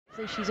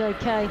So she's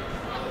okay.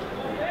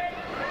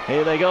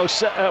 Here they go,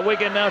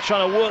 Wigan now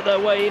trying to work their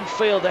way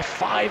infield. They're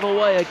 5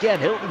 away again.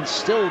 Hilton's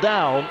still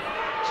down.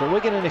 So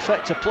Wigan in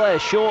effect a player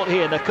short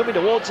here, and they're coming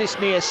towards this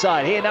near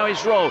side. Here now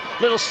is Rowe.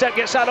 Little step,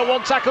 gets out of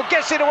one tackle,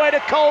 gets it away to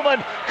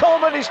Coleman.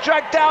 Coleman is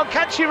dragged down.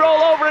 Can she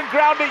roll over and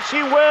ground it?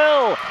 She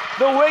will.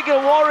 The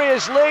Wigan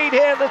Warriors lead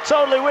here at the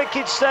Totally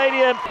Wicked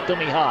Stadium.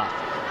 Dummy half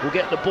will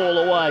get the ball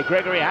away.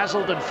 Gregory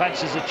Hazelden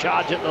fancies a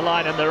charge at the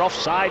line, and they're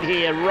offside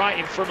here, right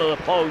in front of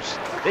the post.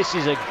 This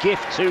is a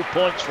gift, 2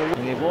 points for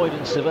the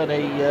avoidance of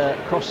any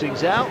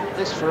crossings out.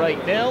 This for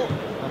 8-0,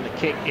 and the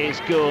kick is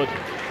good.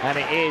 And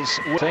it is.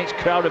 Saints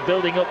crowd are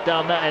building up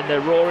down that end.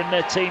 They're roaring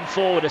their team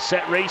forward. A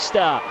set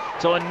restart.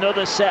 So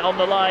another set on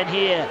the line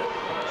here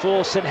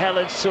for St.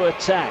 Helens to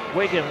attack.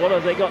 Wigan, what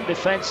have they got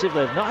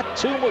defensively? They've not had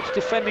too much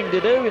defending to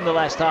do in the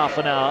last half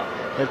an hour.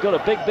 They've got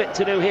a big bit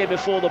to do here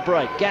before the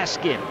break.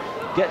 Gaskin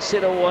gets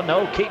it away.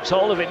 No, keeps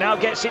hold of it. Now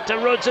gets it to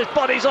Rudds. His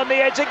body's on the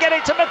edge. And get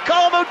it to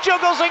McColm, who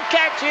juggles and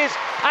catches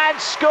and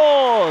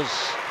scores.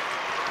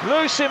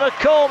 Lucy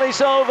McColm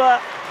is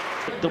over.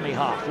 Dummy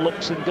half,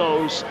 looks and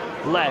goes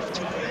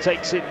left,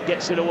 takes it,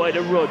 gets it away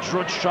to Rudds.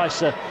 Rudds tries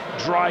to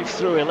drive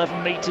through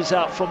 11 metres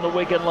out from the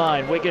Wigan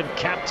line. Wigan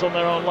camped on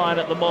their own line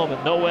at the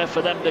moment, nowhere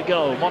for them to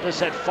go.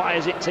 Montesette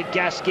fires it to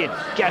Gaskin.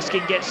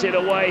 Gaskin gets it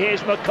away. Here's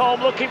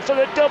McColm looking for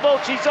the double.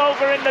 She's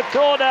over in the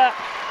corner,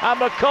 and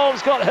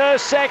McColm's got her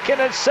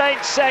second and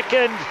Saints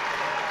second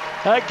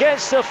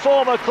against the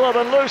former club,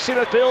 and Lucy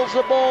builds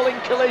the ball in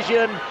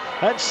collision.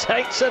 And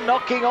Saints are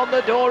knocking on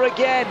the door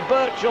again.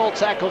 Birchall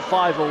tackle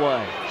 5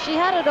 away. She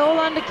had it all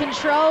under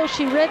control.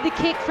 She read the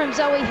kick from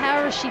Zoe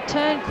Harris. She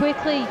turned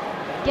quickly,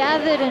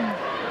 gathered, and...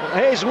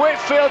 Here's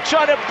Whitfield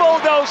trying to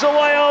bulldoze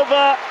away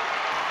over.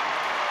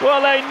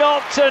 Well, they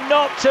knocked and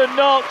knocked and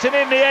knocked, and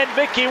in the end,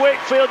 Vicky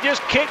Whitfield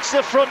just kicks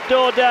the front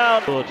door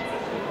down. Good.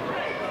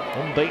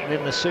 Unbeaten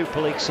in the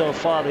Super League so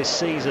far this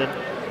season.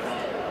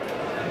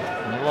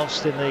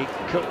 Lost in the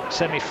cup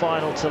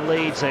semi-final to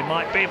Leeds. They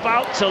might be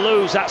about to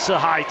lose. That's a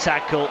high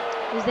tackle.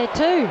 Is there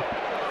 2?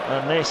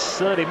 And this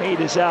 30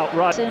 metres out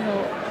right.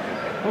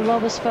 Or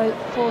Lobbers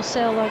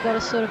Forcell, I got a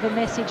sort of a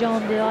message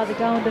on to either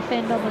go and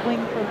defend on the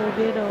wing for a little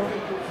bit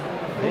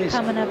or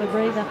come and have a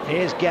breather.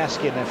 Here's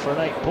Gaskin there for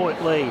an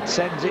 8-point lead.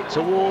 Sends it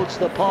towards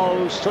the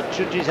post. Touch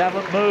judges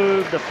haven't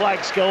moved. The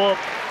flags go up.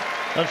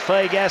 And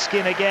Faye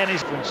Gaskin again.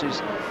 His difference is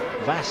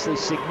vastly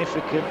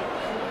significant.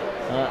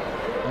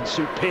 And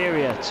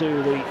superior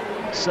to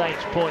the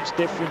Saints points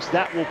difference.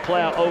 That will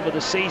play out over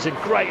the season.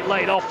 Great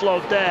late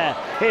offload there.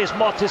 Here's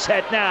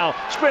Montesette now,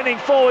 sprinting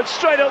forward,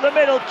 straight up the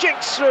middle,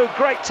 jinks through.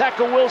 Great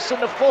tackle, Wilson,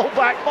 the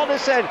fullback.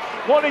 Montesette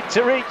wanted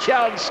to reach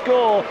out and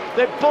score.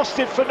 They've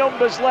busted for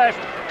numbers left.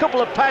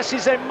 Couple of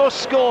passes, they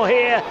must score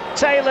here.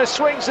 Taylor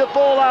swings the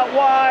ball out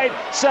wide.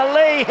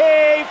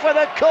 Salihi for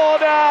the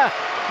corner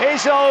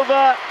is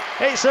over.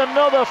 It's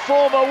another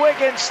former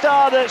Wigan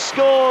star that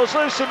scores.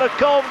 Lucy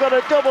McColm got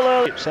a double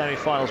early.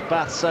 Semi-finals,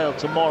 Bath Sale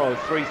tomorrow,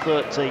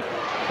 3:30.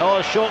 Oh,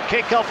 a short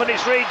kick-off, and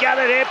it's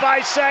regathered here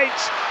by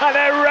Saints. And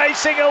they're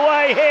racing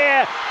away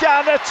here.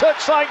 Down the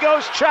touchline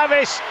goes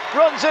Travis.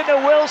 Runs into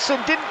Wilson.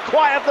 Didn't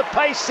quite have the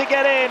pace to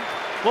get in.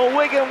 Well,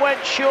 Wigan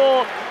went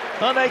short.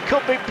 And they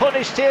could be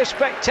punished here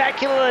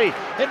spectacularly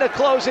in the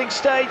closing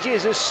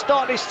stages. A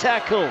Scottish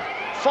tackle.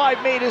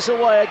 5 metres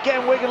away.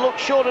 Again, Wigan look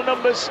short of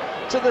numbers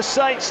to the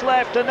Saints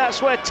left, and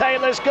that's where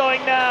Taylor's going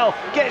now.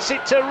 Gets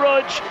it to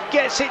Rudge,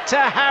 gets it to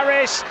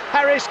Harris.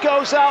 Harris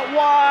goes out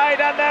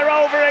wide, and they're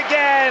over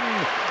again.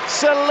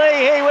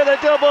 Salihi with a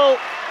double.